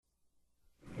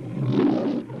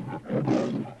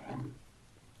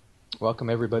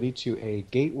Welcome everybody to a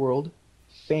Gate World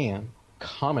fan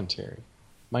commentary.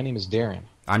 My name is Darren.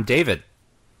 I'm David.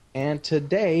 And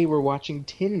today we're watching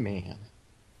Tin Man.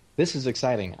 This is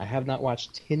exciting. I have not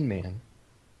watched Tin Man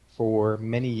for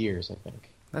many years, I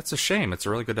think. That's a shame. It's a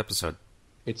really good episode.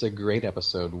 It's a great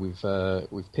episode. We've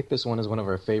picked this one as one of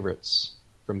our favorites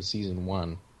from season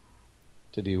 1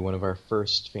 to do one of our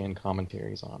first fan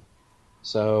commentaries on.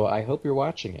 So I hope you're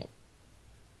watching it.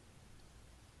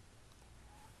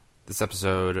 This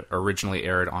episode originally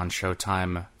aired on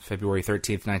Showtime February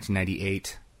 13th,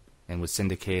 1998, and was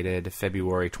syndicated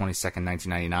February 22nd,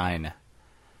 1999.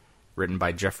 Written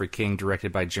by Jeffrey King,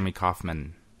 directed by Jimmy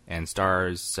Kaufman, and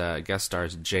guest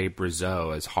stars Jay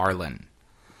Brazeau as Harlan.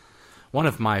 One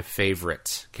of my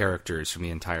favorite characters from the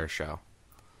entire show.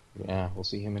 Yeah, we'll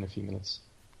see him in a few minutes.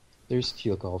 There's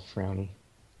Teal'c all frowny.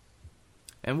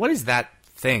 And what is that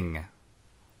thing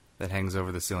that hangs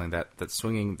over the ceiling? That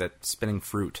spinning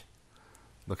fruit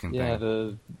looking thing? Yeah,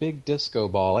 the big disco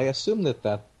ball. I assume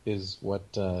that is what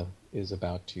is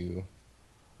about to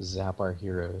zap our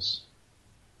heroes.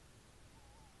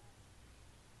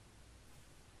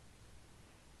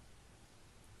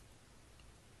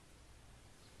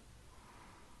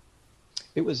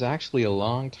 It was actually a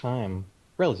long time,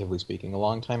 relatively speaking, a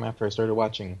long time after I started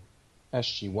watching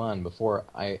SG-1 before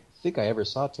I think I ever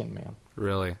saw Tin Man.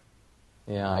 Really?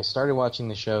 Yeah, I started watching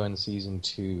the show in season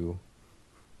 2,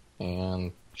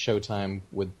 and Showtime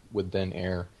would then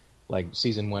air like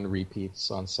season 1 repeats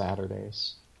on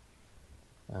Saturdays.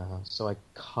 So I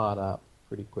caught up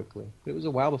pretty quickly. But it was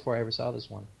a while before I ever saw this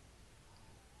one.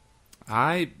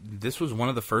 This was one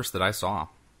of the first that I saw.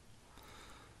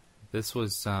 This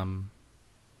was an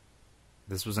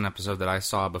episode that I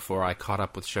saw before I caught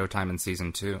up with Showtime in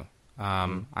season 2.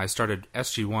 I started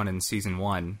SG-1 in season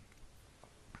 1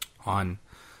 on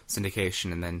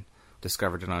syndication, and then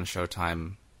discovered it on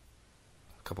Showtime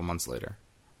a couple months later.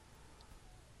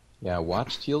 Yeah,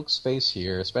 watch Teal'c's face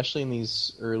here, especially in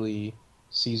these early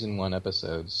season 1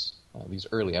 episodes. These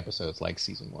early episodes like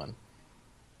season 1.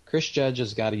 Chris Judge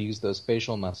has got to use those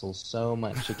facial muscles so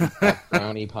much to keep that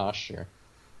frowny posture.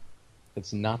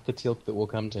 It's not the Teal'c that we'll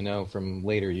come to know from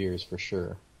later years, for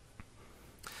sure.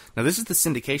 Now, this is the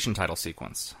syndication title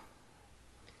sequence.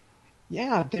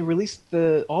 Yeah, they released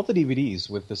all the DVDs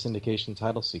with the syndication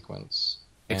title sequence.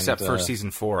 Except for season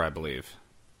 4, I believe.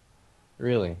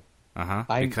 Really? Uh-huh.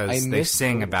 Because they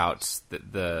sing about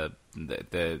in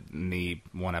the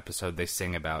one episode, they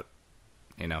sing about,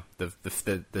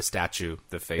 the statue,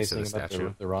 the face of the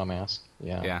statue. The Raw mask,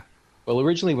 yeah. Yeah. Well,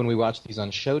 originally when we watched these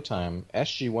on Showtime,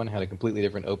 SG-1 had a completely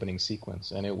different opening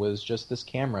sequence, and it was just this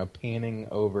camera panning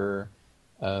over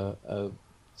a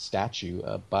statue,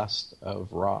 a bust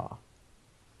of Raw,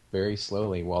 very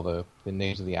slowly while the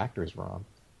names of the actors were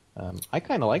on. I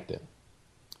kind of liked it.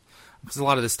 Because a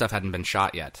lot of this stuff hadn't been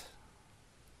shot yet.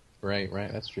 Right,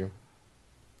 that's true.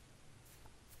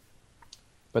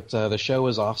 But the show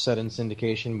was offset in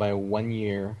syndication by 1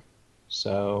 year,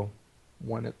 so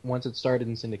once it started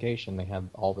in syndication, they had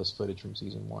all this footage from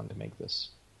season 1 to make this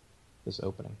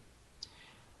opening.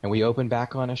 And we opened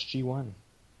back on SG-1.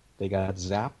 They got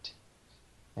zapped,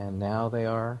 and now they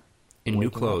are in new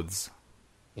clothes.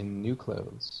 In new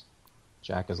clothes.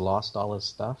 Jack has lost all his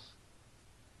stuff.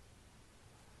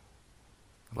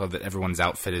 I love that everyone's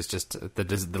outfit is just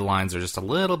the lines are just a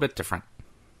little bit different.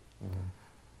 Mm-hmm.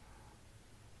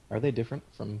 Are they different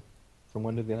from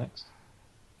one to the next?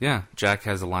 Yeah, Jack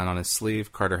has a line on his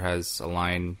sleeve. Carter has a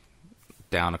line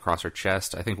down across her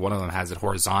chest. I think one of them has it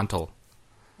horizontal.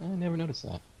 I never noticed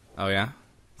that. Oh, yeah?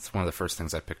 It's one of the first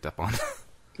things I picked up on.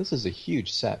 This is a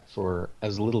huge set for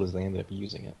as little as they ended up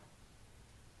using it.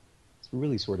 It's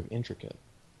really sort of intricate.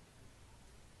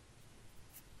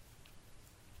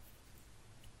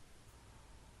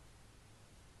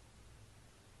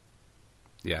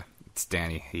 Yeah, it's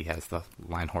Danny. He has the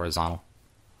line horizontal.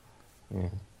 Yeah.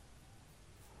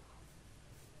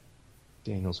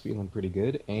 Daniel's feeling pretty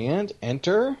good. And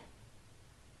enter...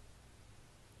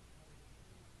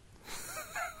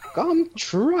 Come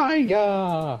try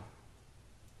ya!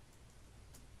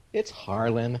 It's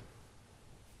Harlan.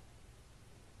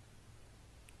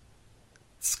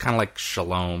 It's kind of like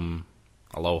shalom,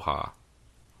 aloha.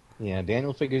 Yeah,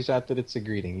 Daniel figures out that it's a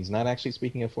greeting. He's not actually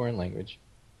speaking a foreign language.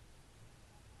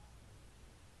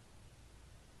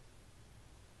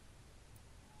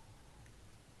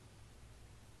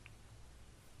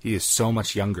 He is so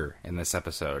much younger in this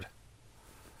episode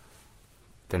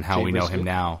than how we know him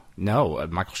now. No,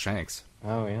 Michael Shanks.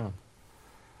 Oh, yeah.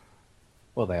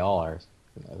 Well, they all are.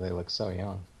 They look so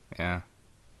young. Yeah.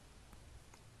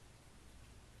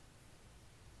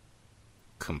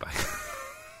 Kumbaya.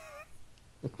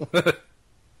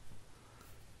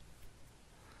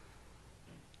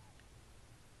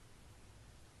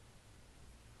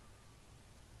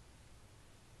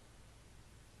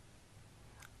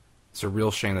 It's a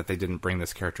real shame that they didn't bring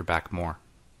this character back more.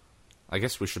 I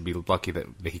guess we should be lucky that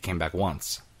he came back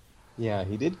once. Yeah,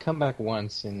 he did come back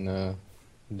once in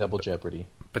Double Jeopardy.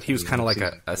 But he was kind of like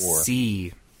a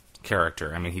C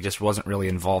character. I mean, he just wasn't really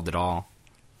involved at all.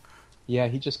 Yeah,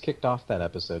 he just kicked off that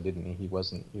episode, didn't he? He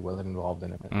wasn't involved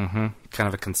in it. Mm-hmm. Kind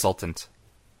of a consultant.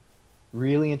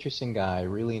 Really interesting guy,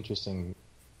 really interesting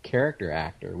character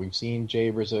actor. We've seen Jay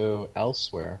Rizzo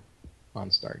elsewhere on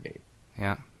Stargate.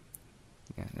 Yeah.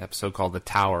 An episode called The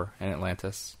Tower in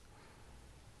Atlantis.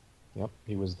 Yep,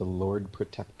 he was the Lord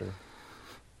Protector.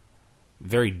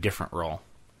 Very different role.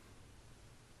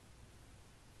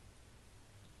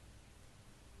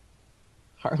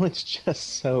 Harlan's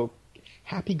just so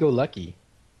happy-go-lucky.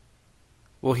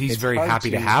 Well, he's very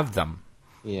happy to have them.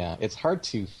 Yeah, it's hard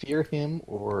to fear him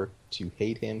or to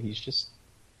hate him. He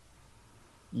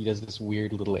does this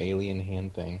weird little alien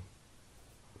hand thing.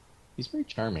 He's very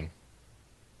charming.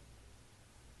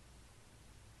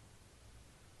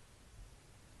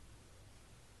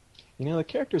 You know, the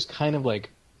character's kind of like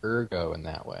Ergo in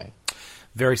that way.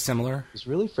 Very similar. He's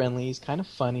really friendly, he's kind of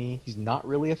funny, he's not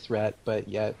really a threat, but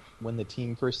yet when the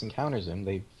team first encounters him,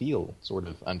 they feel sort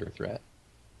of under threat.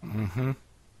 Mm-hmm.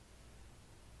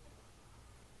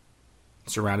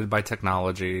 Surrounded by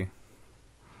technology.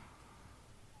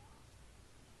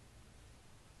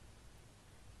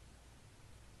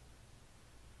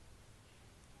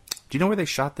 Do you know where they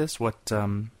shot this? What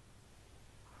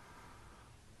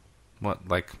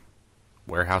like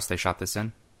warehouse they shot this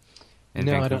in? No,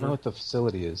 Vancouver? I don't know what the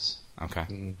facility is. Okay.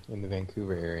 In the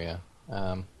Vancouver area.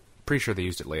 Pretty sure they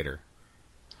used it later.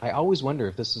 I always wonder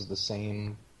if this is the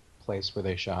same place where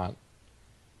they shot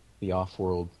the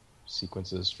off-world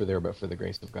sequences for There But for the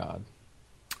Grace of God.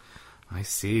 I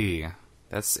see.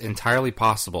 That's entirely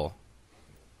possible.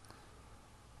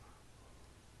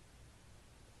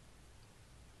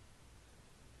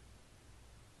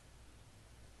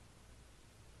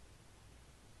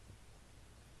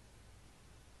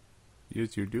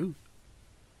 Yes, you do.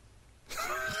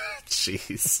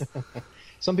 Jeez.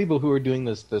 Some people who are doing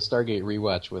the Stargate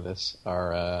rewatch with us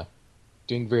are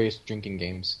doing various drinking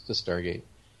games to Stargate.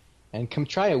 And come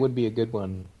try it would be a good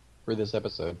one for this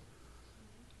episode.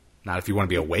 Not if you want to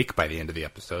be awake by the end of the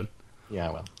episode.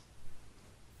 Yeah, well.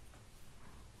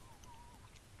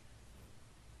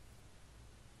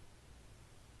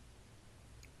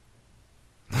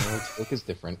 Teal'c is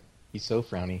different. He's so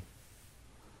frowny.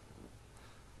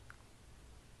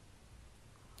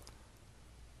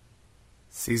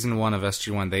 Season 1 of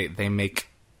SG-1, they make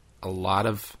a lot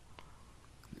of...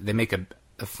 They make a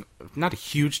not a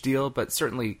huge deal, but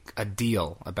certainly a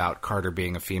deal about Carter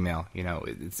being a female. You know,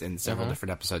 it's in several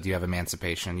different episodes. You have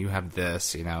emancipation, you have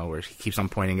this, you know, where he keeps on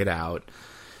pointing it out,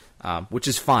 which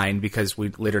is fine because we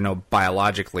later know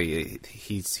biologically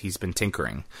he's been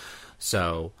tinkering.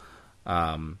 So,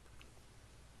 but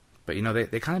you know,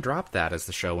 they kind of dropped that as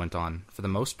the show went on for the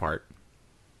most part.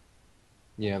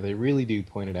 Yeah, they really do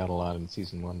point it out a lot in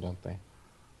season 1, don't they?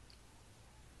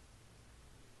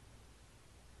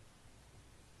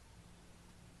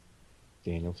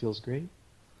 Daniel feels great.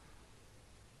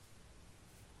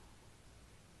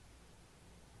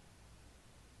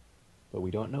 But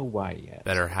we don't know why yet.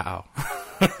 Better how.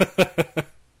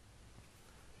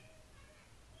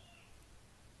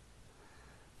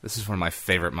 This is one of my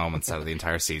favorite moments out of the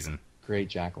entire season. Great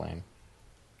Jack Lang.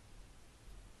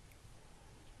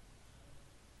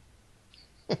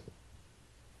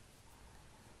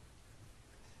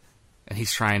 And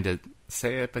he's trying to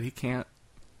say it, but he can't.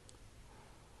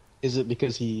 Is it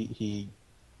because he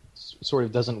sort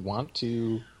of doesn't want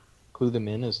to clue them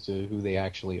in as to who they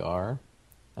actually are?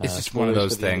 It's just one of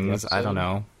those things. I don't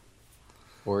know.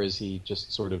 Or is he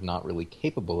just sort of not really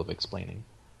capable of explaining?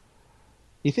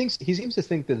 He seems to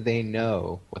think that they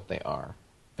know what they are.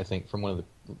 I think from one of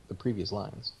the previous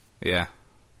lines. Yeah.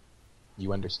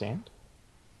 You understand?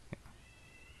 Yeah.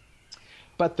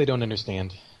 But they don't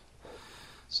understand.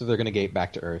 So they're going to gate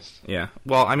back to Earth. Yeah.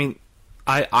 Well, I mean,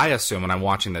 I assume when I'm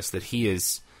watching this that he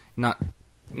is not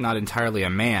entirely a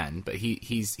man, but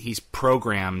he's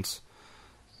programmed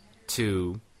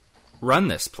to run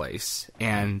this place,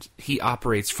 and he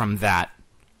operates from that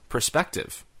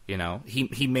perspective. You know,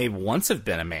 he may once have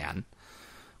been a man,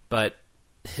 but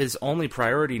his only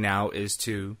priority now is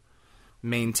to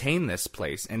maintain this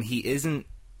place, and he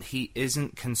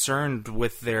isn't concerned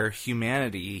with their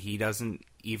humanity. He doesn't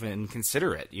even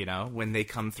consider it. You know, when they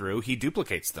come through, he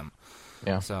duplicates them.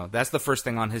 Yeah. So that's the first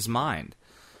thing on his mind.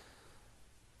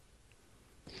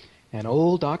 And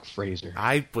old Doc Fraser.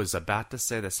 I was about to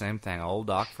say the same thing. Old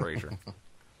Doc Fraser.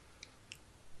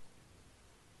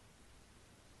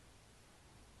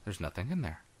 There's nothing in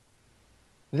there.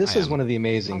 This is one of the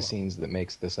amazing scenes that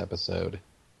makes this episode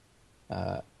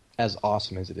as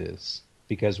awesome as it is.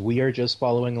 Because we are just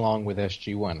following along with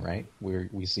SG-1, right?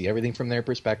 We see everything from their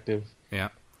perspective. Yeah.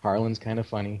 Harlan's kind of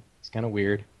funny. It's kind of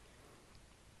weird.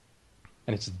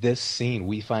 And it's this scene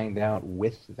we find out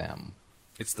with them.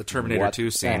 It's the Terminator 2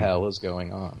 scene. What the hell is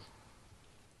going on?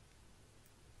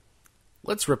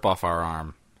 Let's rip off our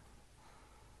arm.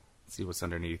 See what's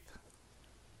underneath.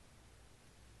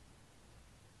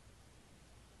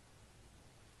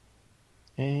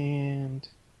 And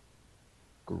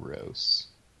gross.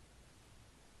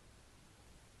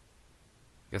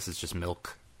 I guess it's just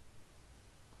milk.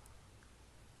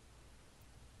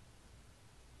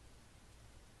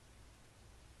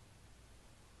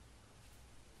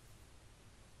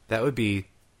 That would be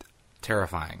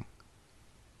terrifying.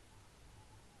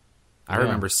 I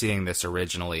remember seeing this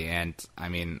originally, and, I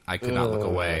mean, I could not look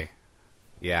away.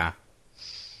 Yeah.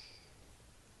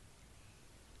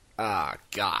 Ah,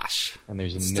 gosh. And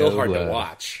there's it's still hard to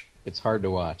watch. It's hard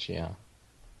to watch, yeah.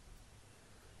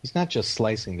 He's not just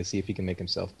slicing to see if he can make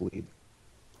himself bleed.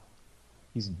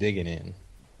 He's digging in.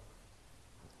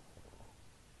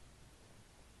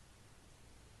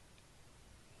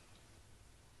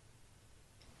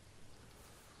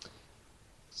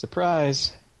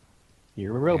 Surprise!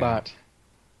 You're a robot.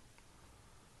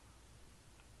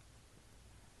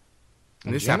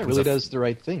 And this Janet really does the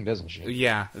right thing, doesn't she?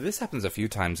 Yeah, this happens a few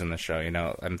times in the show. You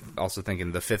know, I'm also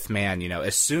thinking the Fifth Man. You know,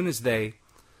 as soon as they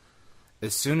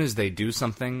do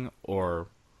something or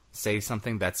say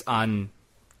something that's un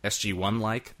SG-1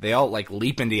 like, they all like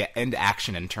leap into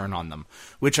action and turn on them,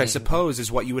 which I suppose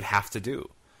is what you would have to do.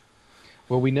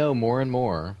 Well, we know more and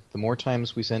more, the more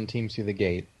times we send teams through the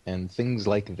gate and things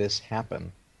like this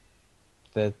happen,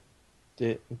 that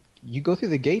you go through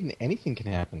the gate and anything can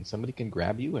happen. Somebody can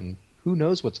grab you and who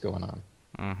knows what's going on.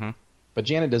 Mm-hmm. But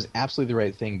Janet does absolutely the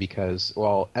right thing because,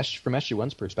 well, from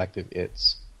SG-1's perspective,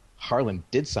 it's Harlan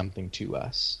did something to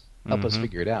us. Help us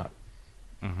figure it out.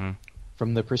 Mm-hmm.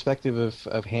 From the perspective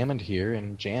of Hammond here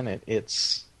and Janet,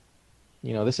 it's,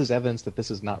 you know, this is evidence that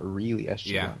this is not really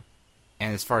SG-1. Yeah.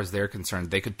 And as far as they're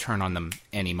concerned, they could turn on them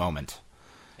any moment.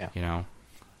 Yeah. You know?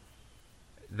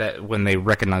 That when they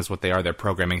recognize what they are, their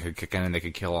programming could kick in and they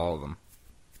could kill all of them.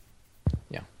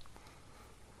 Yeah.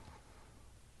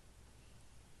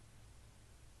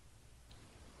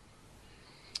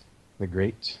 The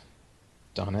great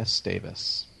Don S.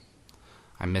 Davis.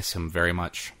 I miss him very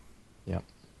much. Yep.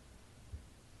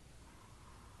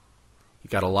 He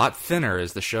got a lot thinner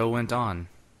as the show went on.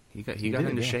 He got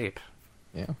into shape.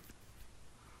 Yeah.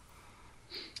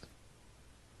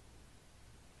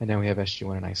 And now we have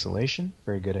SG-1 in isolation.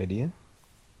 Very good idea.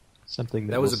 Something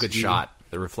that was a good shot.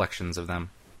 The reflections of them.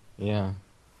 Yeah.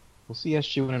 We'll see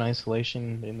SG-1 in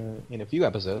isolation in a few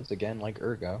episodes again, like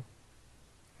Ergo.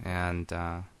 And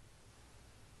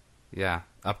yeah,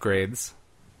 upgrades.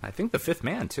 I think the Fifth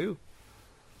Man too.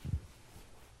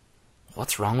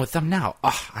 What's wrong with them now?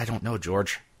 Oh, I don't know,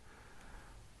 George.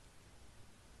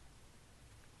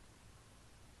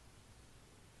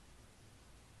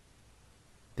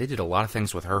 They did a lot of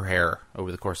things with her hair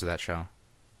over the course of that show.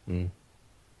 Mm.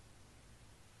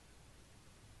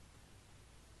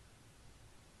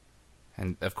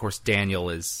 And of course Daniel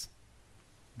is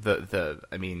the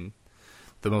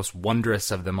most wondrous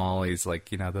of them all. He's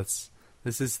like, you know, this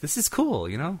is cool,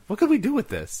 you know? What could we do with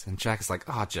this? And Jack is like,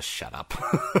 oh, just shut up.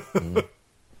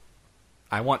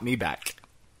 I want me back.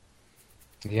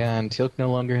 Yeah, and Teal'c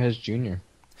no longer has Junior.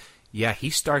 Yeah,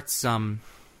 he starts going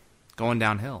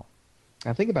downhill.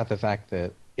 I think about the fact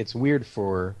that it's weird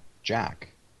for Jack,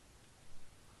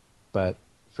 but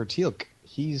for Teal'c,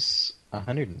 he's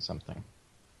 100 and something.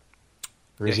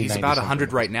 Yeah, he's about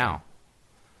 100 right now.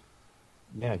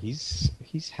 Yeah, he's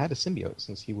had a symbiote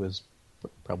since he was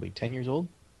probably 10 years old.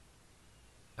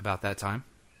 About that time.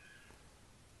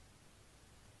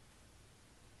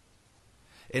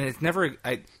 And it's never.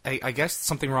 I guess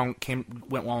something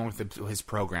went wrong with his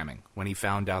programming when he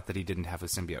found out that he didn't have a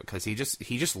symbiote, because he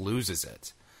just loses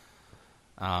it.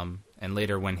 And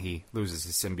later when he loses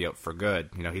his symbiote for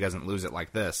good, you know, he doesn't lose it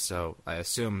like this. So I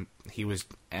assume he was,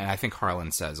 and I think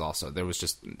Harlan says also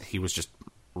he was just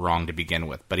wrong to begin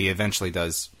with. But he eventually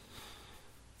does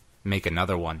make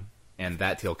another one, and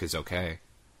that Teal'c is okay.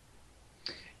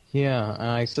 Yeah,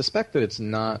 I suspect that it's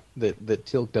not that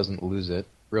Teal'c doesn't lose it.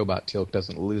 Robot Teal'c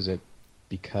doesn't lose it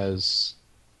because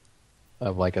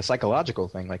of like a psychological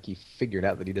thing. Like he figured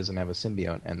out that he doesn't have a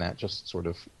symbiote, and that just sort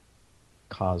of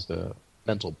caused a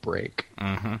mental break.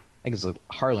 Mm-hmm. I guess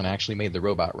Harlan actually made the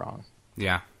robot wrong.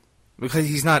 Yeah, because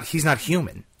he's not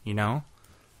human, you know.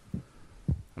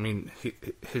 I mean,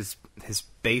 his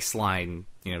baseline,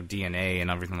 you know, DNA and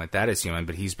everything like that is human,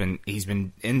 but he's been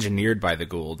engineered by the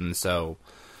Goa'uld, and so,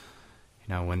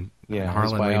 you know, when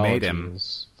Harlan remade him,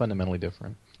 is fundamentally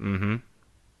different. Mm-hmm.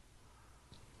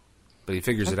 But he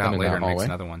figures it out later and makes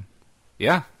another one.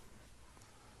 Yeah.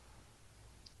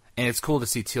 And it's cool to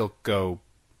see Teal'c go,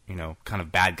 you know, kind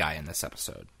of bad guy in this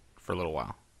episode for a little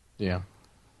while. Yeah.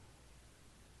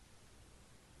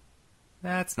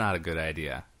 That's not a good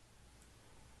idea.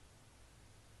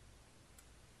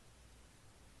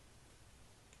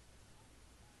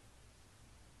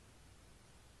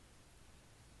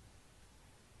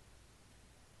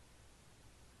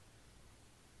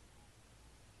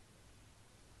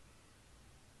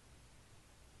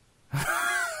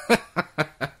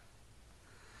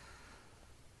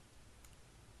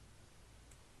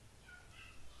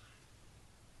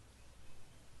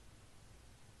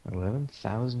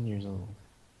 $11,000 old.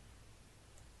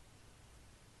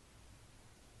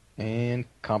 And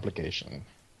complication.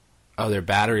 Oh, their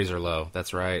batteries are low.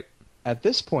 That's right. At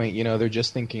this point, you know, they're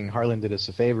just thinking Harlan did us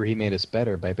a favor. He made us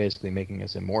better by basically making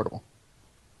us immortal.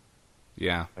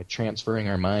 Yeah. By transferring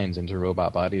our minds into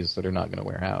robot bodies that are not going to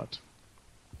wear out.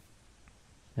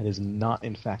 That is not,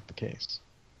 in fact, the case.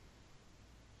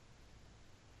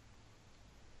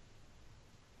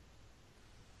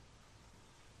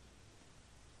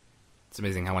 It's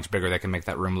amazing how much bigger they can make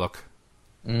that room look.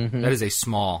 Mm-hmm. That is a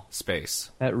small space.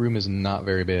 That room is not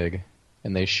very big,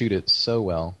 and they shoot it so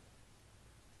well.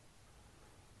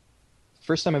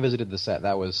 First time I visited the set,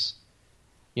 that was,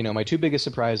 you know, my two biggest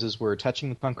surprises were touching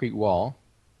the concrete wall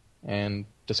and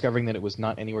discovering that it was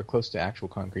not anywhere close to actual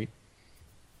concrete,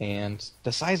 and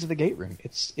the size of the gate room.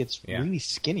 It's really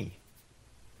skinny.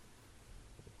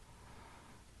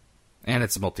 And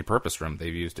it's a multi-purpose room.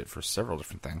 They've used it for several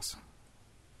different things.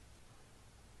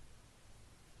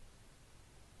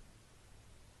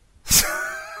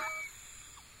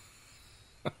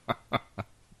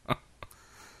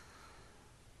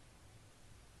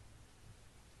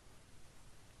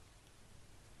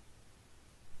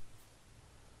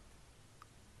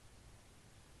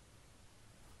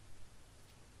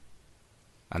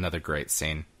 Another great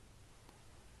scene.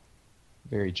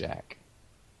 Very Jack.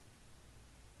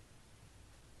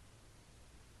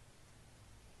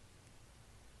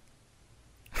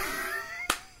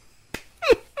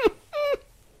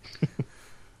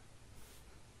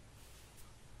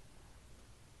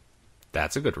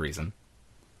 That's a good reason.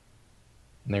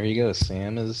 And there you go.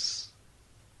 Sam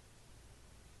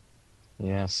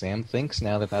thinks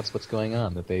now that that's what's going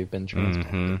on, that they've been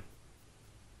transplanted. Mm-hmm.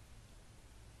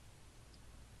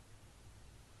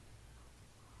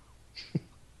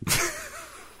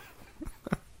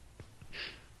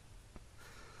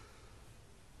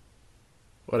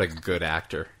 What a good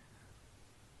actor.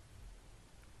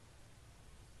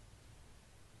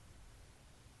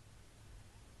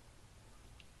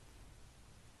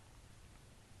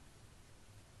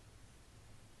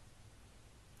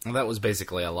 Well, that was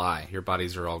basically a lie. Your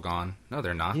bodies are all gone. No,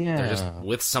 they're not. Yeah. They're just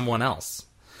with someone else.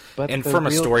 But and the from a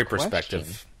real story question-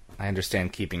 perspective, I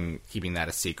understand keeping that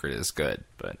a secret is good,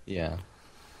 but Yeah.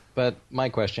 But my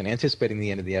question, anticipating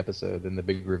the end of the episode and the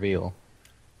big reveal,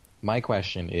 my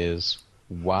question is,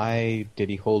 why did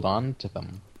he hold on to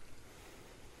them?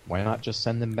 Why not just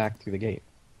send them back through the gate?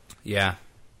 yeah.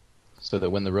 So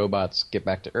that when the robots get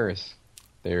back to Earth,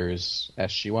 there's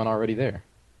SG-1 already there.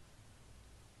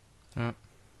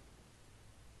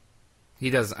 He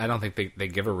does. I don't think they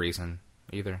give a reason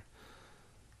either.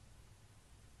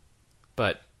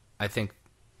 But I think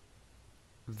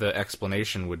the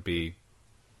explanation would be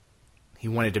he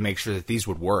wanted to make sure that these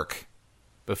would work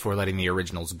before letting the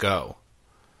originals go.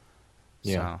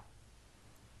 Yeah. So,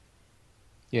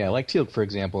 Yeah, like Teal'c, for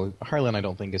example. Harlan, I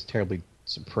don't think, is terribly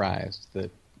surprised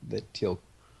that Teal'c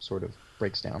sort of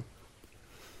breaks down.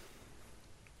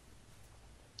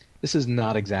 This is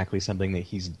not exactly something that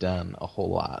he's done a whole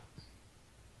lot.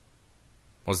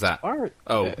 what was that?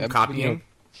 Copying? Copying?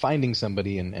 Finding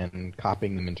somebody and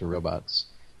copying them into robots.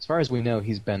 As far as we know,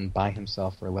 he's been by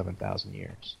himself for 11,000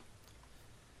 years.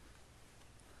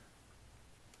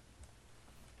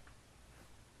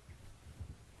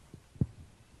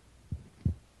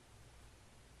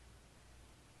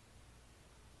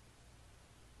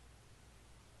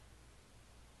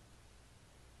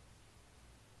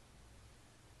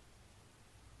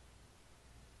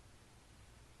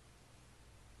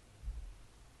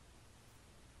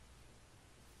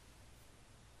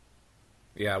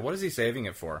 Yeah, what is he saving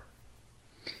it for?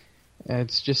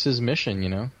 It's just his mission, you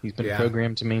know? He's been Yeah.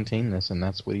 programmed to maintain this, and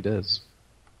that's what he does.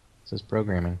 says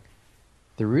programming.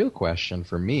 The real question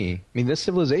for me, I mean, this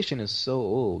civilization is so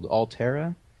old.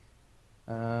 Altera,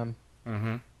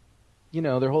 Mm-hmm.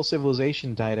 their whole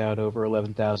civilization died out over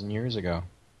 11,000 years ago.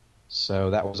 So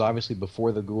that was obviously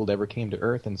before the Goa'uld ever came to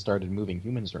Earth and started moving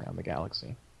humans around the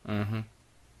galaxy. Mm-hmm.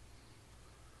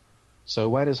 So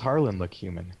why does Harlan look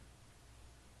human?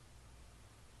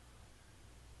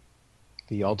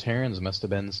 The Alterans must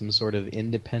have been some sort of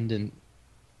independent,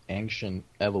 ancient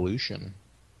evolution.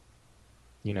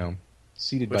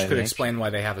 Seated by Which could an explain why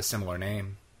they have a similar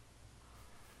name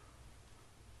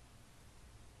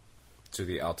to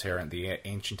the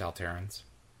ancient Alterans.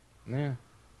 Yeah,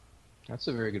 that's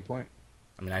a very good point.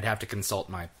 I mean, I'd have to consult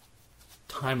my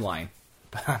timeline,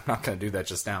 but I'm not going to do that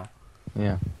just now.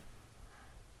 Yeah.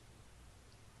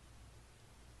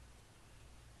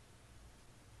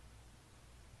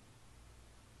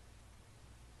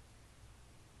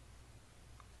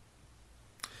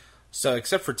 So,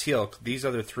 except for Teal'c, these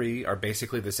other three are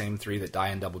basically the same three that die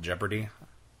in Double Jeopardy.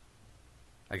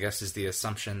 I guess is the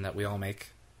assumption that we all make.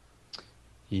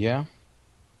 Yeah.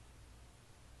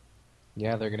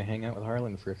 Yeah, they're going to hang out with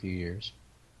Harlan for a few years.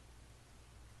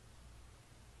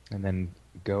 And then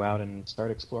go out and start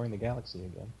exploring the galaxy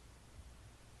again.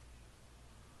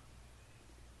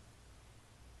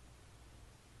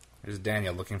 There's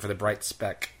Daniel looking for the bright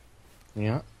speck.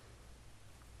 Yeah.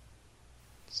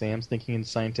 Sam's thinking in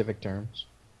scientific terms.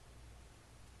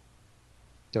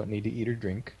 Don't need to eat or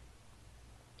drink.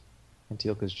 And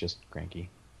Teal'c's just cranky.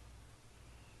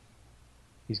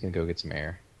 He's going to go get some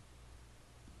air.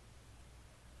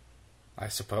 I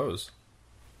suppose.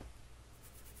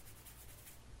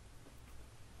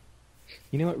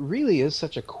 It really is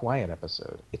such a quiet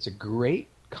episode. It's a great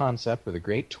concept with a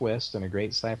great twist and a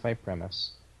great sci-fi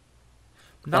premise.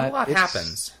 Not a lot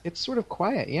happens. It's sort of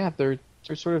quiet. Yeah, they're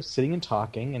sort of sitting and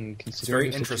talking and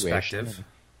considering their situation. It's very introspective.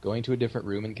 Going to a different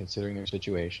room and considering their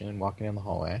situation and walking down the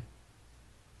hallway.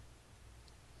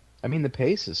 I mean, the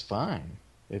pace is fine.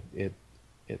 It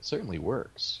certainly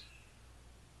works.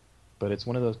 But it's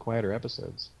one of those quieter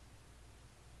episodes.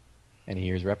 And he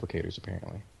hears replicators,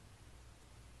 apparently.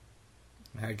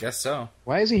 I guess so.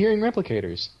 Why is he hearing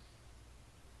replicators?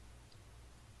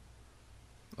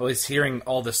 Well, he's hearing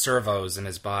all the servos in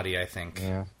his body, I think.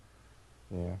 Yeah.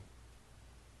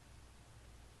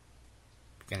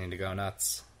 Beginning to go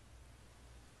nuts.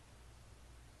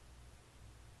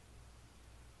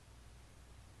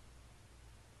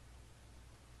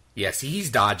 Yes, he's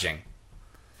dodging.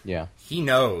 Yeah. He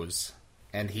knows,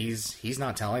 and he's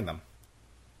not telling them.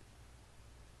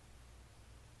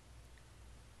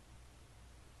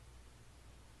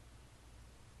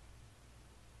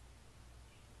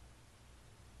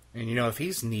 And if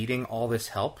he's needing all this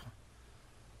help,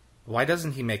 why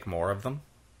doesn't he make more of them?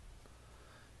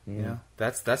 Yeah.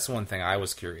 That's one thing I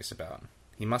was curious about.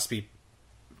 He must be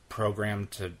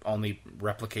programmed to only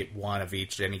replicate one of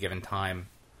each at any given time.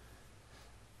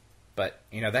 But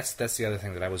that's the other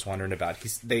thing that I was wondering about.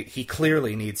 He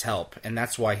clearly needs help, and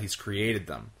that's why he's created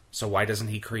them. So why doesn't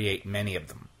he create many of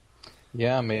them?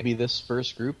 Yeah, maybe this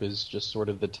first group is just sort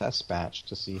of the test batch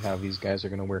to see how these guys are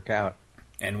going to work out.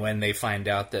 And when they find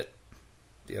out that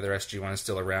the other SG-1 is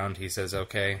still around, he says,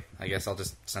 okay, I guess I'll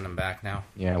just send him back now.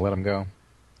 Yeah, let him go.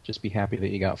 Just be happy that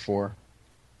you got 4.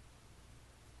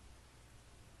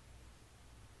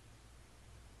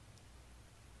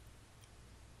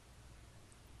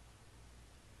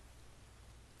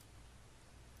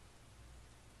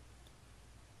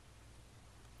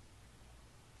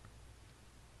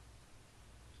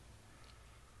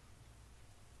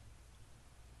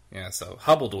 Yeah, so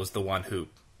Hubble was the one who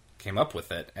came up with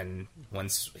it, and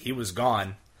once he was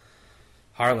gone,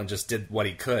 Harlan just did what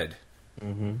he could.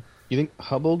 Mm-hmm. You think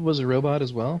Hubble was a robot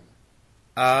as well?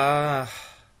 I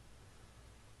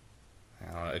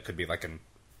don't know, it could be like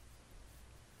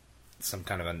some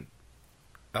kind of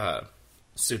a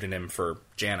pseudonym for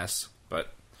Janus,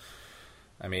 but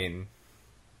I mean,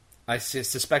 I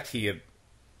suspect he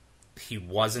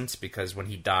wasn't, because when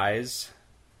he dies,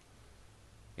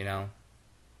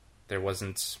 there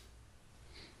wasn't.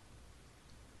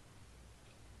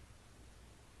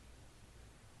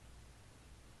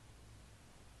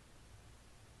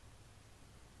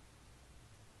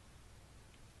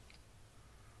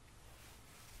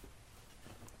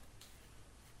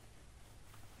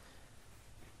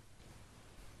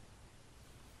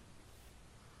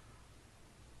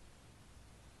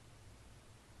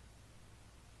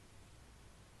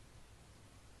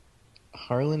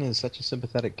 Harlan is such a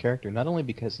sympathetic character, not only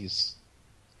because he's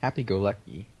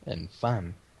happy-go-lucky and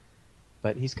fun,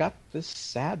 but he's got this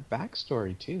sad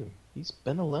backstory, too. He's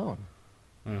been alone.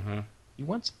 Mm-hmm. He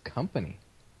wants company.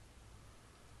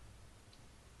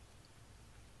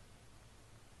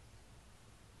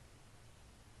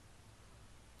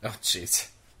 Oh, jeez.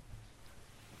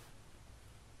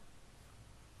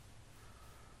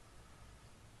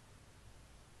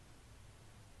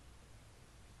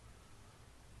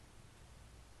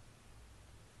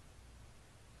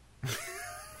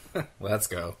 Let's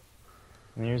go.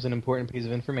 And here's an important piece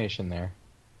of information there.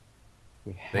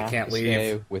 We They have can't to leave.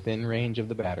 stay within range of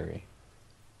the battery.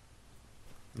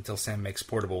 Until Sam makes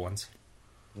portable ones.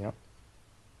 Yep.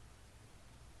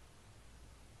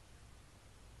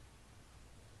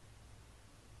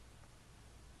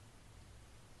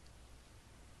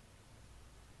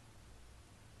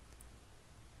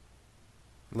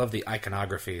 Love the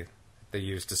iconography they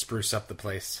use to spruce up the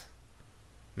place.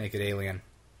 Make it alien.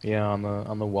 Yeah, on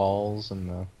the walls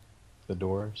and the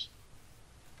doors.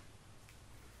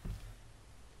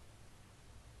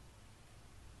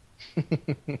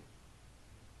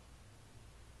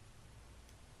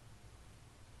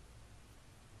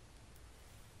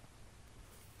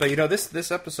 But,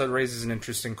 this episode raises an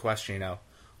interesting question,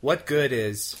 What good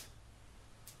is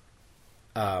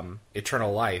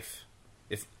eternal life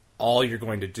if all you're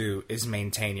going to do is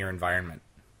maintain your environment?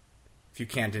 If you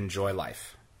can't enjoy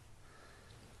life?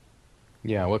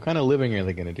 Yeah, what kind of living are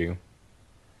they going to do?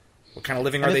 What kind of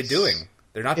living are they doing?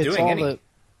 They're not doing all any. that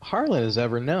Harlan has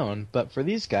ever known, but for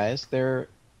these guys, they're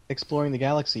exploring the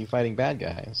galaxy fighting bad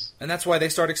guys. And that's why they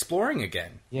start exploring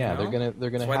again. Yeah, they're gonna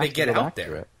That's have why they to get go out back to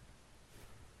there. it.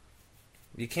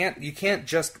 You can't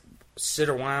just sit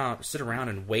around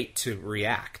and wait to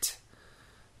react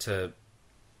to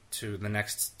the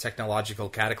next technological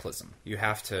cataclysm. You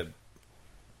have to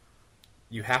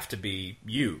be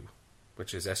you,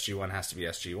 which is SG-1 has to be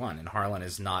SG-1, and Harlan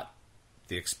is not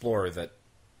the explorer that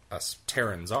us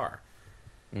Terrans are.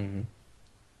 Mm-hmm.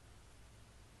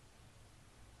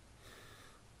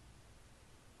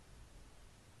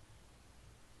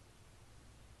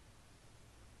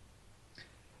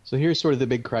 So here's sort of the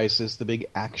big crisis, the big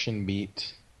action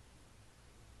beat,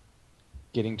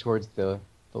 getting towards the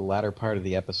latter part of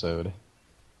the episode.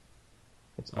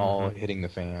 It's all hitting the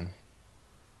fan.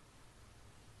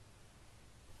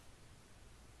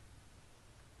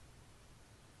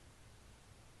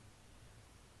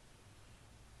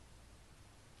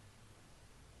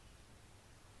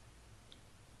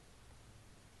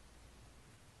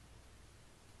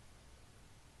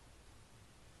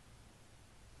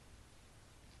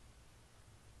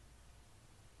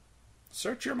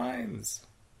 Search your minds.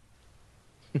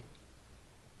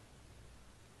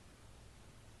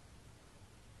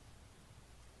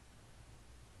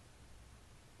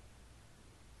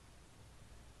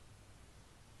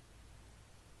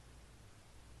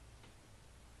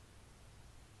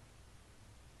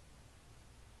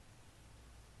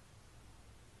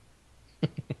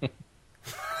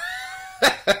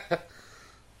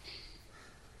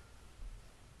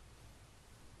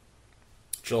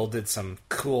 Joel did some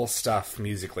cool stuff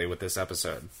musically with this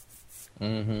episode.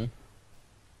 Mm-hmm.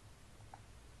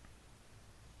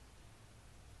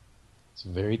 It's a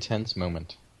very tense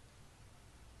moment.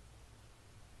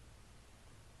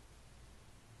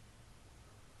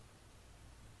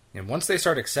 And once they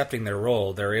start accepting their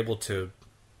role, they're able to,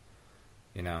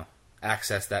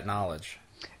 access that knowledge.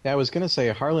 Yeah, I was going to say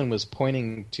Harlan was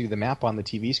pointing to the map on the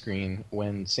TV screen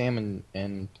when Sam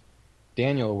and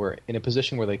Daniel were in a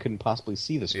position where they couldn't possibly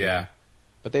see the screen. Yeah.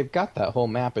 But they've got that whole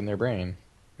map in their brain.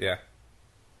 Yeah.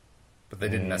 But they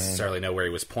didn't necessarily know where he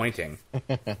was pointing.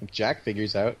 Jack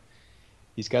figures out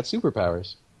he's got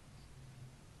superpowers.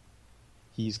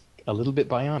 He's a little bit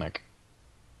bionic.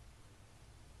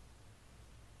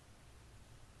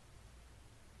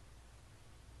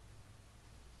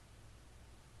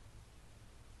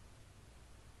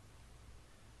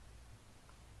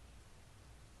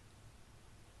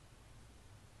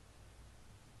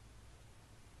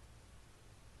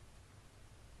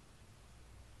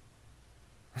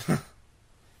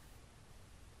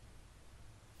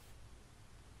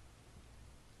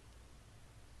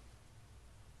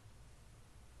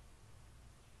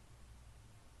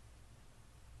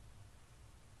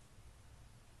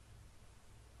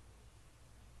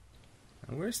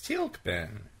 Where's Teal'c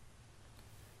been?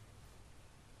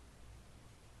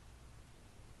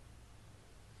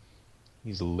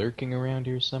 He's lurking around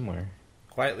here somewhere.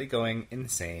 Quietly going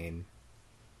insane.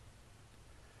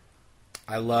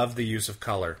 I love the use of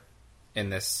color in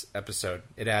this episode.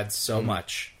 It adds so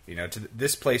much.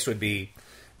 This place would be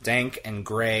dank and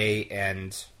gray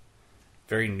and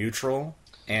very neutral,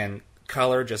 and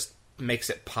color just makes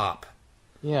it pop.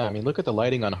 Yeah, I mean, look at the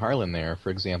lighting on Harlan there,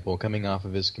 for example, coming off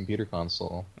of his computer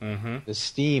console. Mm-hmm. The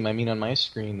steam, on my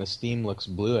screen, the steam looks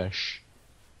bluish,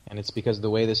 and it's because of the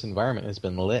way this environment has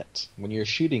been lit. When you're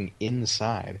shooting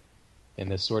inside, in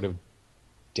this sort of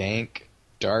dank,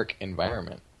 dark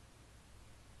environment.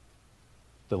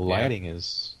 The lighting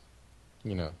is,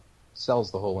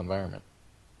 sells the whole environment.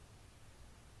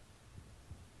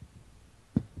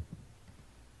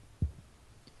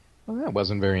 Well, that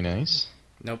wasn't very nice.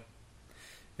 Nope.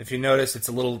 If you notice, it's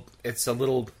a little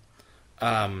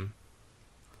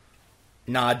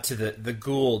nod to the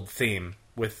Gould theme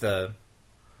with the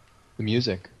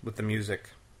music. With the music.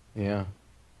 Yeah.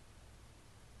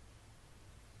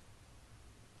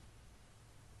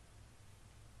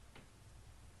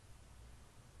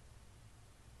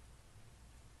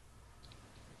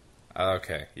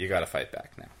 Okay, you gotta fight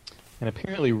back now. And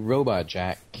apparently Robot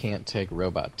Jack can't take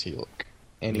Robot Teal'c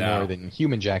any more than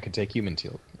Human Jack could take Human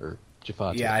Teal'c, or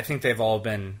Jaffa Teal'c. Yeah, I think they've all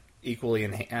been equally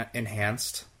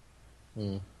enhanced.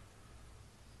 Mm.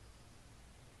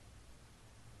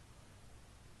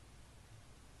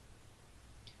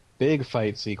 Big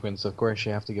fight sequence. Of course,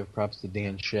 you have to give props to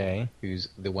Dan Shea, who's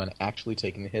the one actually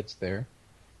taking the hits there.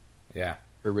 Yeah.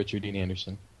 For Richard Dean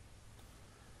Anderson.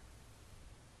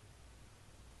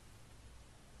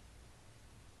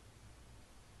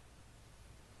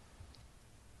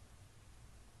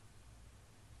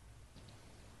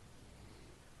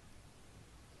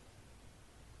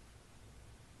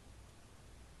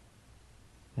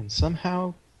 And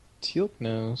somehow, Teal'c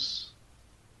knows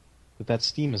that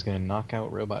steam is going to knock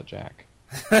out Robot Jack.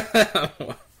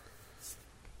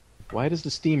 Why does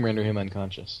the steam render him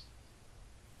unconscious?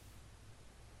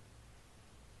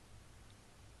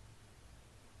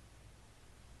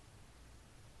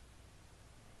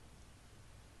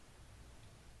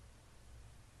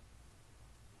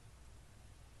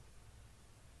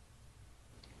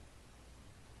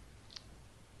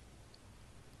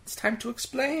 It's time to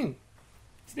explain.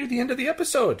 It's near the end of the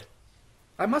episode.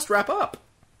 I must wrap up.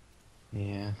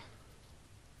 Yeah.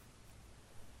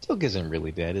 Teal'c isn't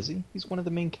really dead, is he? He's one of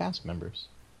the main cast members.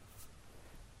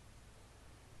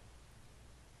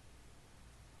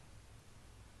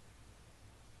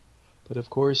 But of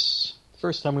course,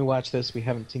 first time we watch this, we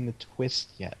haven't seen the twist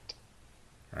yet.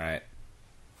 Right.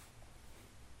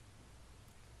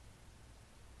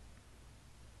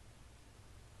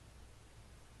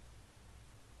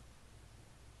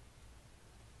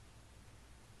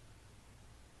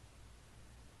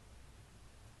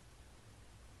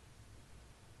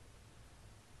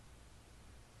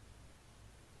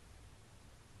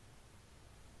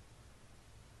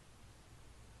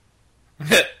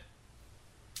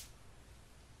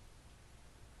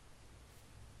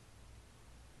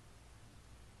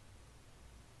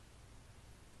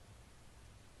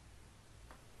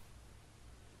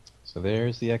 So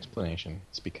there's the explanation.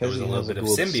 It's because there was a little bit of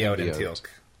symbiote in Teal'c.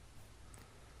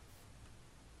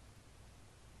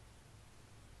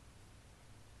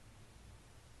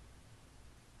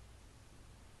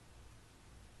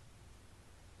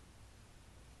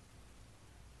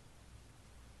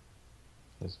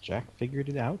 Has Jack figured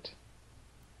it out?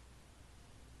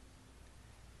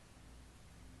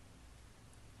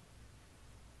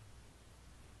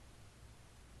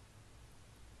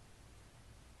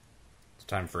 It's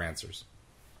time for answers.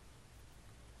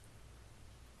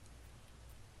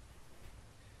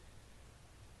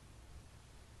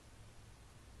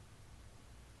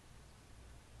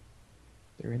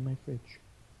 They're in my fridge.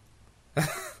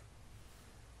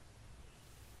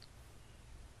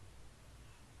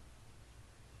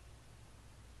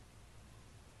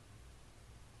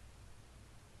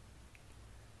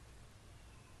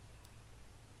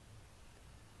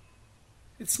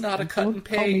 It's not a cut and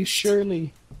paste. Call me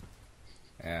Shirley.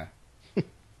 Yeah.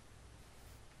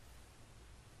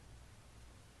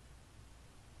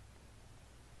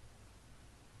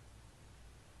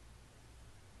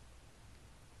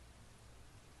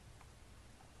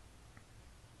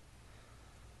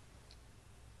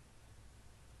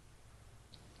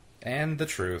 And the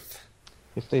truth.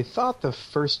 If they thought the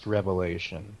first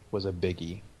revelation was a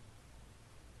biggie,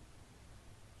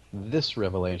 this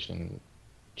revelation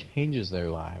changes their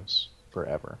lives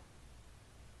forever.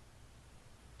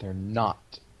 They're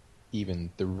not even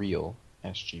the real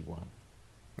SG-1.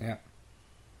 Yeah.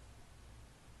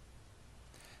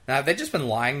 Now, have they just been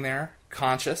lying there,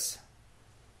 conscious,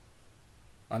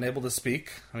 unable to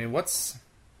speak? I mean, what's...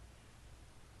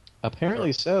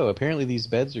 Apparently so. Apparently these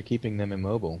beds are keeping them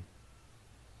immobile.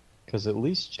 Because at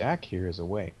least Jack here is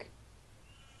awake.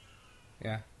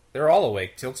 Yeah. They're all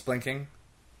awake. Teal'c's blinking.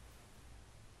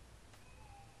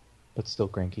 But still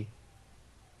cranky.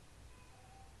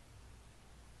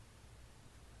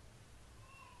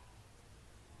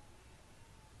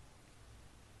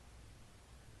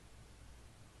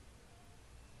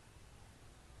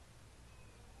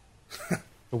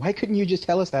 Why couldn't you just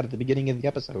tell us that at the beginning of the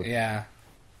episode? Yeah.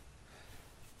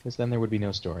 Because then there would be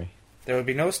no story. There would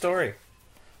be no story.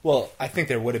 Well, I think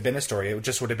there would have been a story. It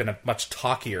just would have been a much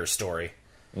talkier story.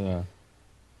 Yeah.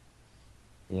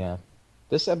 Yeah.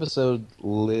 This episode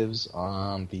lives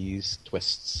on these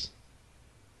twists.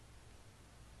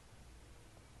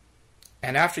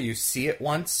 And after you see it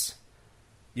once,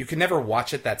 you can never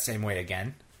watch it that same way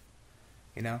again.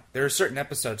 You know, there are certain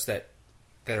episodes that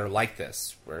are like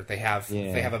this, where they have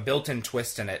a built-in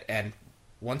twist in it, and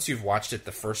once you've watched it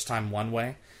the first time one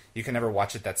way, you can never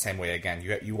watch it that same way again.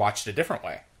 You watch it a different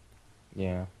way.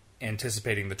 Yeah.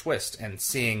 Anticipating the twist and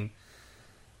seeing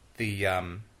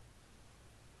the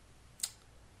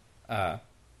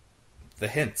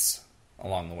hints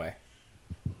along the way.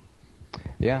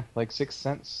 Yeah, like Sixth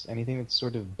Sense, anything that's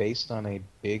sort of based on a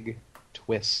big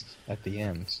twist at the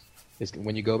end. Is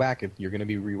when you go back, you're going to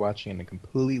be rewatching in a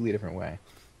completely different way.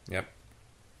 Yep.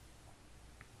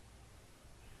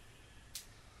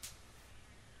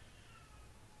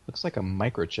 Looks like a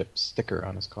microchip sticker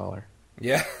on his collar.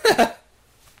 Yeah.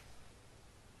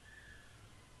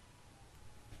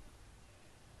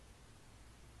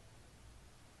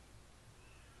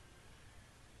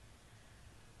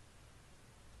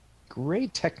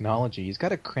 Great technology. He's got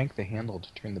to crank the handle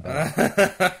to turn the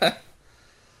bell.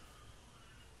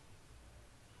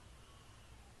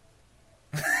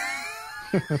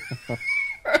 He's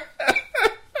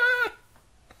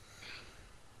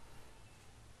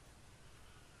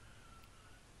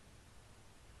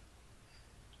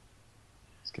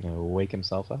going to wake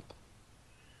himself up.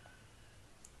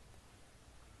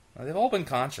 Well, they've all been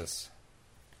conscious.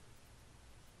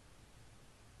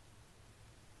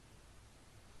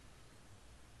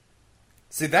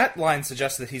 See, that line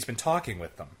suggests that he's been talking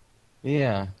with them.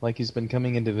 Yeah, like he's been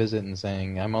coming in to visit and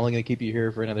saying, I'm only going to keep you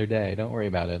here for another day. Don't worry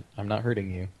about it. I'm not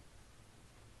hurting you.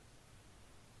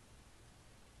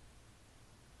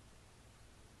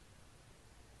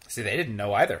 See, they didn't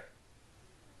know either.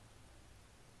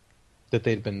 That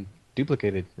they'd been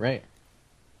duplicated, right.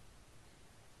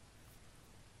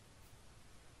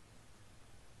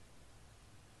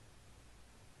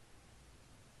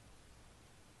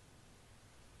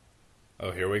 Oh,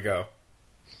 here we go.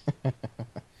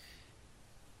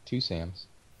 Two Sams.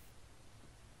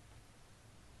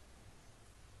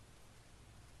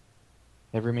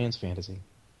 Every man's fantasy.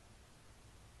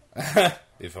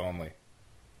 If only.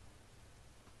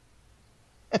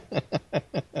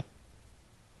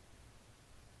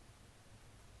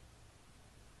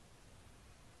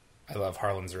 I love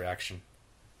Harlan's reaction.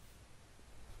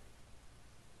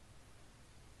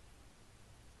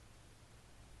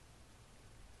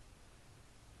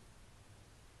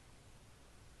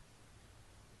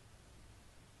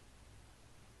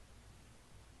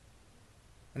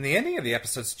 And the ending of the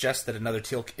episode suggests that another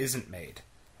Teal'c isn't made.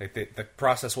 Like the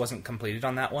process wasn't completed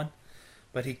on that one,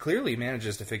 but he clearly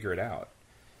manages to figure it out.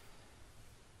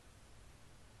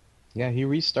 Yeah, he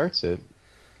restarts it.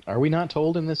 Are we not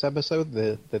told in this episode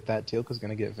that Teal'c is going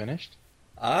to get finished?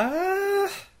 I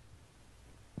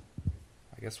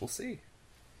guess we'll see.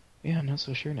 Yeah, I'm not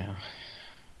so sure now.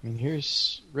 I mean,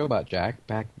 here's Robot Jack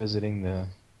back visiting the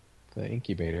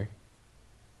incubator.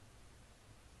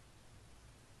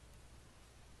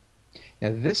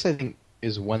 Now, this, I think,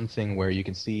 is one thing where you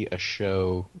can see a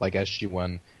show like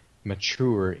SG-1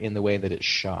 mature in the way that it's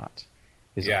shot.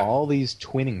 All these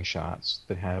twinning shots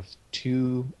that have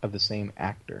two of the same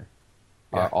actor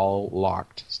are all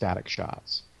locked static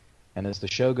shots. And as the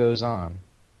show goes on,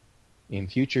 in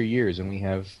future years, when we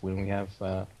have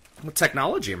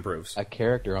technology improves, a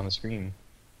character on the screen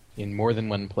in more than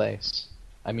one place.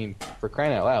 I mean, for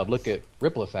crying out loud, look at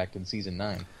Ripple Effect in season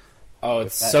 9. Oh,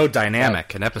 it's so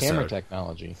dynamic an episode. Camera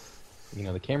technology. You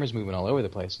know, the camera's moving all over the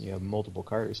place, and you have multiple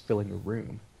cars filling the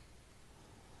room.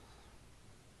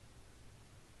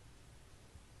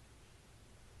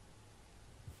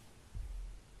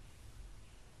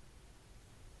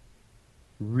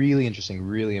 Really interesting,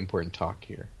 really important talk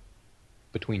here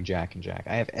between Jack and Jack.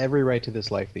 I have every right to this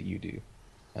life that you do,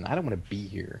 and I don't want to be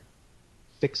here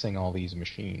fixing all these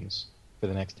machines for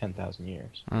the next 10,000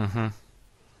 years. Mm-hmm.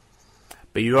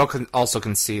 But you also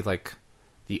can see, like,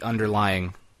 the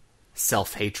underlying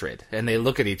self-hatred. And they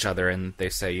look at each other and they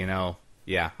say, you know,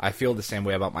 yeah, I feel the same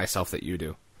way about myself that you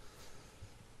do.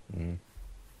 Mm.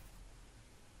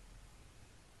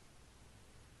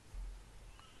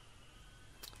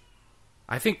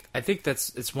 I think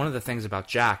it's one of the things about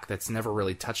Jack that's never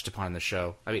really touched upon in the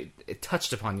show. I mean, it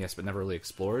touched upon, yes, but never really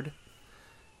explored.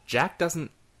 Jack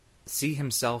doesn't see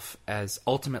himself as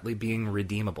ultimately being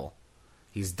redeemable.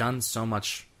 He's done so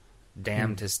much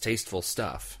damned distasteful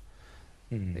stuff.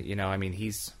 You know, I mean,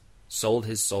 he's sold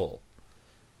his soul.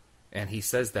 And he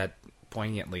says that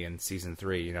poignantly in season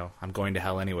 3. You know, I'm going to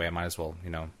hell anyway. I might as well,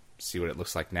 you know, see what it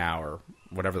looks like now, or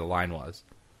whatever the line was.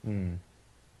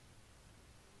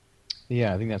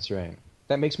 Yeah, I think that's right.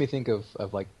 That makes me think of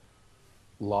like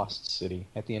Lost City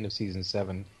at the end of season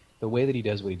 7. The way that he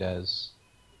does what he does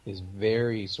is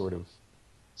very sort of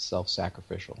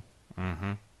self-sacrificial.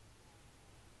 Mm-hmm.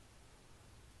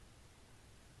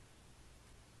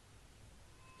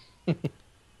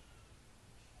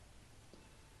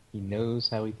 He knows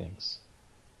how he thinks.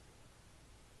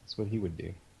 That's what he would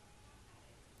do.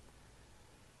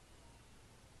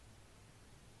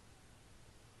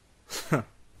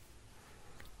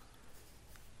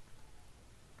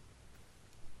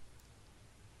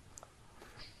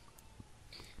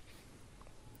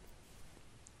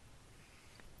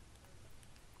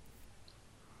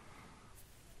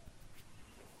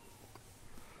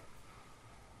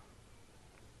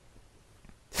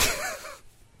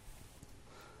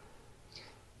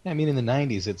 I mean, in the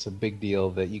 90s, it's a big deal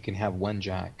that you can have one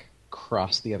Jack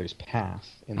cross the other's path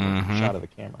in the shot of the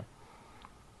camera.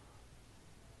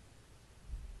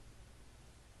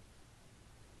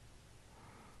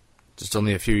 Just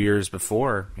only a few years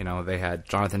before, you know, they had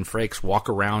Jonathan Frakes walk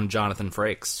around Jonathan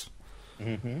Frakes.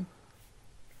 Mm-hmm.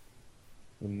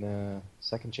 In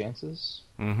Second Chances?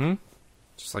 Mm-hmm.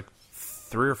 Just like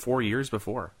 3 or 4 years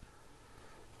before.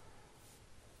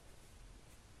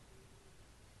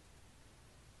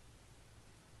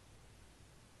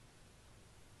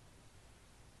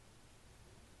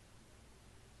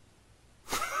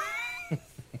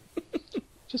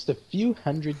 Just a few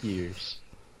hundred years.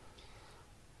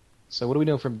 So what do we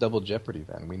know from Double Jeopardy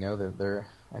then? We know that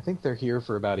I think they're here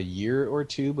for about a year or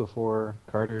two before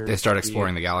Carter... They start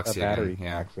exploring the galaxy a battery again,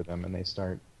 yeah. pack for them, and they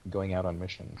start going out on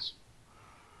missions.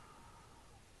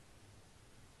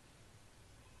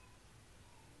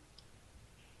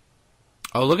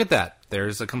 Oh, look at that.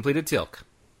 There's a completed Teal'c.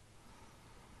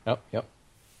 Oh, yep.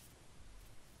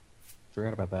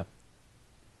 Forgot about that.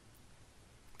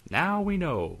 Now we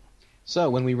know.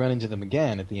 So when we run into them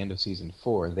again at the end of season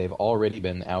 4, they've already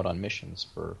been out on missions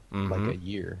for like a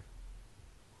year.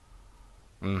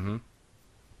 Mm-hmm.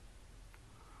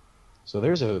 So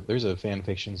there's a fan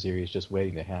fiction series just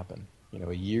waiting to happen. You know,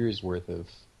 a year's worth of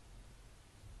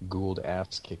Gould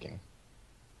ass kicking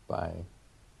by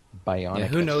Bionic. Yeah,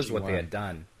 who knows SG-1. what they had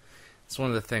done. It's one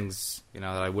of the things, you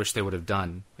know, that I wish they would have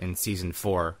done in season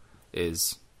 4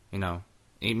 is, you know,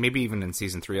 maybe even in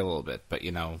season 3 a little bit, but,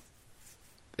 you know,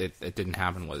 it didn't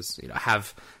happen was, you know,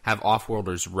 have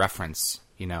Offworlders reference,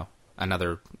 you know,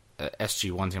 another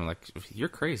SG-1 team, like, you're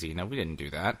crazy, you know, we didn't do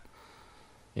that.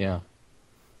 Yeah.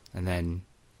 And then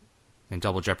in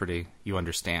Double Jeopardy, you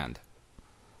understand.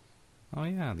 Oh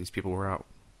yeah, these people were out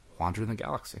wandering the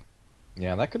galaxy.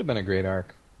 Yeah, that could have been a great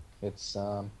arc. It's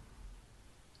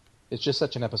just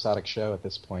such an episodic show at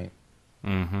this point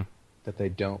that they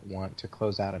don't want to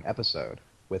close out an episode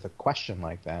with a question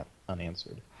like that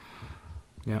unanswered.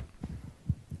 Yep.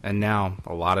 And now,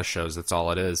 a lot of shows, that's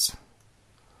all it is.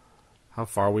 How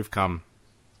far we've come.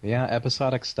 Yeah,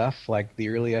 episodic stuff like the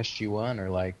early SG-1 or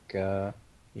like,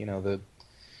 you know,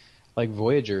 like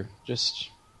Voyager. Just,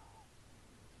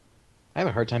 I have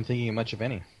a hard time thinking of much of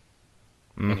any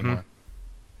anymore.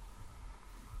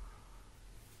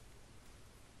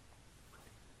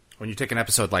 When you take an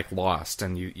episode like Lost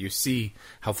and you see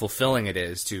how fulfilling it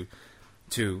is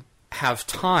to have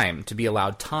time, to be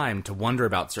allowed time to wonder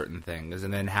about certain things,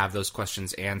 and then have those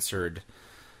questions answered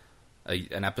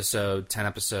an episode, 10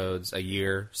 episodes, a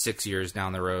year, 6 years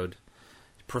down the road.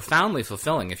 Profoundly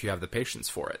fulfilling if you have the patience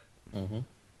for it. Mm-hmm.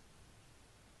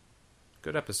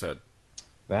 Good episode.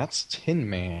 That's Tin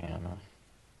Man.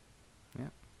 Yeah.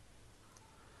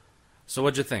 So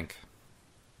what'd you think?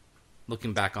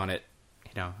 Looking back on it,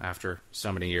 you know, after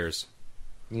so many years.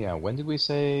 Yeah, when did we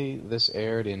say this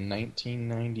aired? In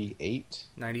 1998?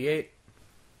 98.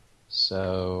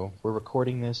 So we're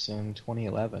recording this in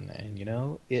 2011, and you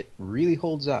know, it really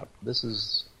holds up. This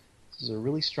is a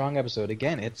really strong episode.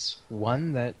 Again, it's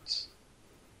one that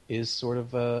is sort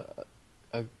of a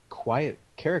quiet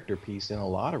character piece in a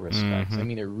lot of respects. I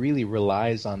mean, it really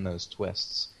relies on those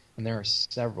twists, and there are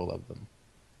several of them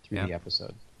through the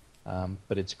episode.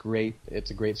 But it's great.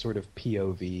 It's a great sort of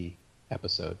POV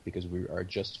episode because we are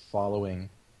just following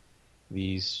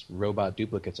these robot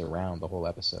duplicates around the whole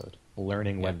episode,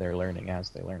 learning what they're learning as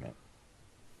they learn it.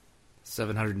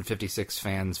 756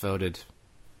 fans voted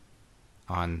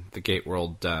on the Gate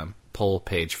World poll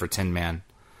page for Tin Man,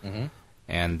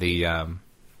 and the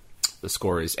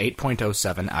score is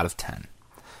 8.07 out of 10.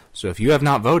 So if you have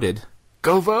not voted,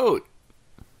 go vote.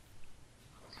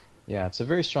 Yeah, it's a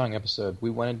very strong episode. We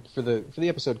wanted for the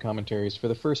episode commentaries, for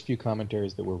the first few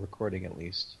commentaries that we're recording at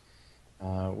least,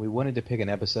 we wanted to pick an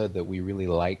episode that we really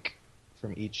like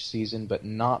from each season, but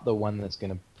not the one that's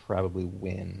going to probably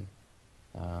win.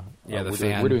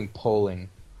 We're doing polling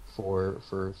for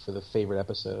the favorite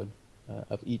episode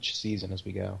of each season as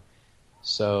we go.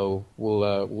 So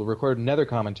we'll record another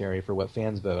commentary for what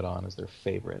fans vote on as their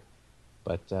favorite.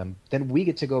 But then we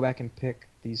get to go back and pick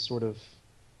these sort of,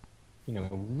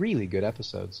 really good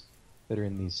episodes that are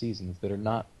in these seasons that are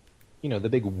not, the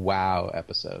big wow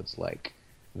episodes like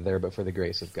There But For the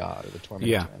Grace of God or The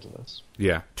Torment of Tantalus.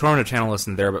 Yeah, Torment of Tantalus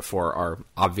and There But For are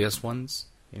obvious ones,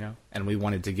 and we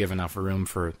wanted to give enough room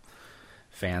for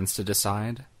fans to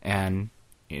decide. And,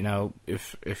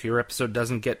 if your episode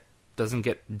doesn't get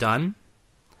done,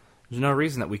 there's no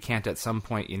reason that we can't at some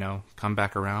point, come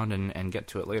back around and get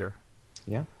to it later.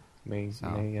 Yeah, may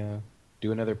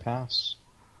do another pass.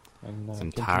 And, it's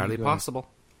entirely possible.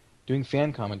 Doing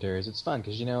fan commentaries, it's fun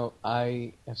because,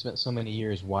 I have spent so many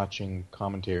years watching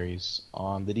commentaries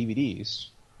on the DVDs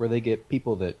where they get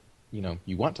people that,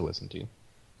 you want to listen to,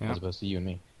 as opposed to you and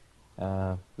me.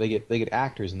 They get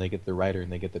actors and they get the writer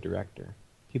and they get the director.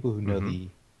 People who know the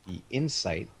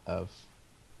insight of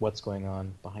what's going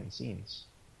on behind the scenes.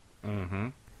 Mm-hmm.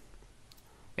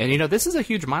 And this is a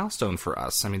huge milestone for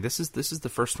us. I mean, this is the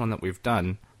first one that we've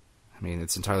done. I mean,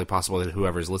 it's entirely possible that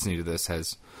whoever's listening to this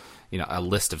has, a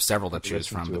list of several to choose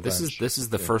from. But this is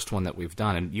the first one that we've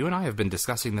done, and you and I have been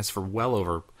discussing this for well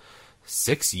over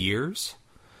 6 years.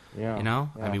 Yeah.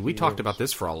 I mean, we talked about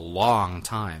this for a long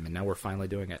time, and now we're finally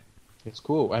doing it. It's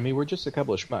cool. I mean, we're just a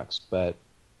couple of schmucks, but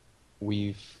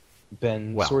we've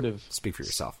been sort of... Speak for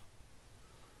yourself.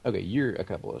 Okay, you're a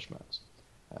couple of schmucks.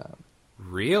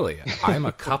 Really? I'm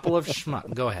a couple of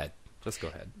schmucks. Go ahead. Just go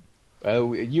ahead.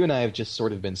 You and I have just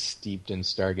sort of been steeped in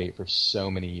Stargate for so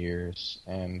many years,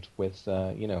 and with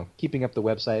keeping up the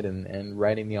website and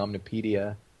writing the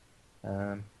Omnipedia,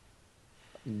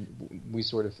 we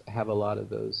sort of have a lot of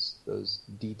those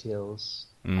details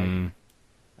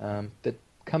that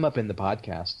come up in the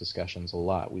podcast discussions a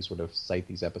lot. We sort of cite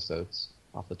these episodes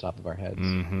off the top of our heads,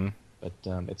 but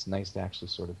it's nice to actually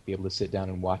sort of be able to sit down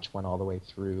and watch one all the way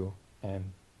through and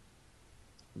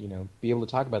be able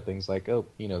to talk about things like,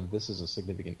 this is a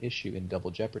significant issue in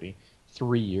Double Jeopardy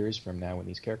 3 years from now when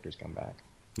these characters come back.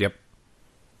 Yep.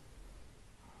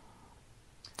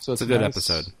 So it's a good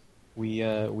episode. We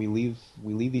leave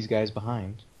these guys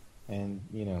behind, and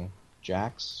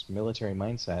Jack's military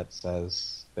mindset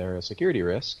says they're a security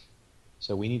risk,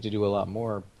 so we need to do a lot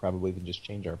more probably than just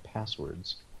change our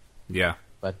passwords. Yeah.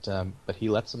 But he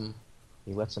lets them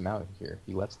out here.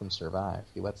 He lets them survive.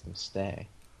 He lets them stay.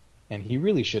 And he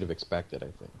really should have expected,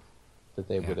 I think, that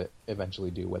they would eventually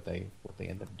do what they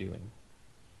end up doing.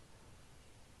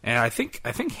 And I think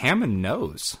Hammond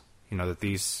knows, that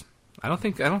these. I don't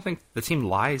think the team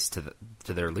lies to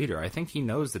their leader. I think he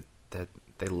knows that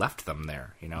they left them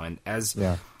there, And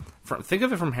think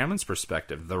of it from Hammond's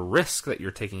perspective, the risk that you're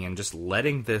taking in just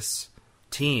letting this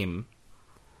team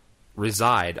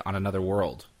reside on another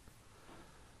world.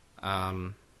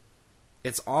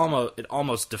 It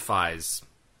almost defies.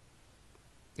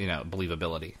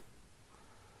 Believability.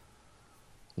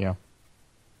 Yeah.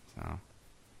 So,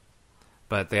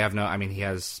 but they have no. I mean,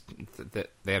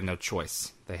 they have no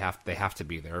choice. They have to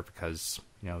be there because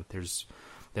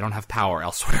they don't have power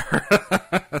elsewhere.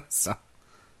 So.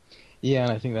 Yeah,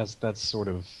 and I think that's sort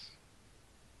of.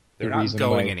 They're not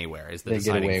going anywhere. Is the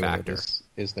deciding factor?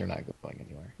 Is they're not going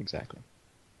anywhere? Exactly.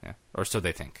 Yeah, or so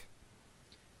they think.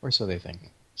 Or so they think.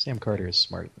 Sam Carter is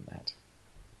smarter than that.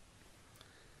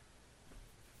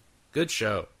 Good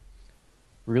show.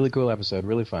 Really cool episode.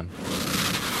 Really fun.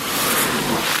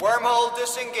 Wormhole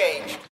disengaged.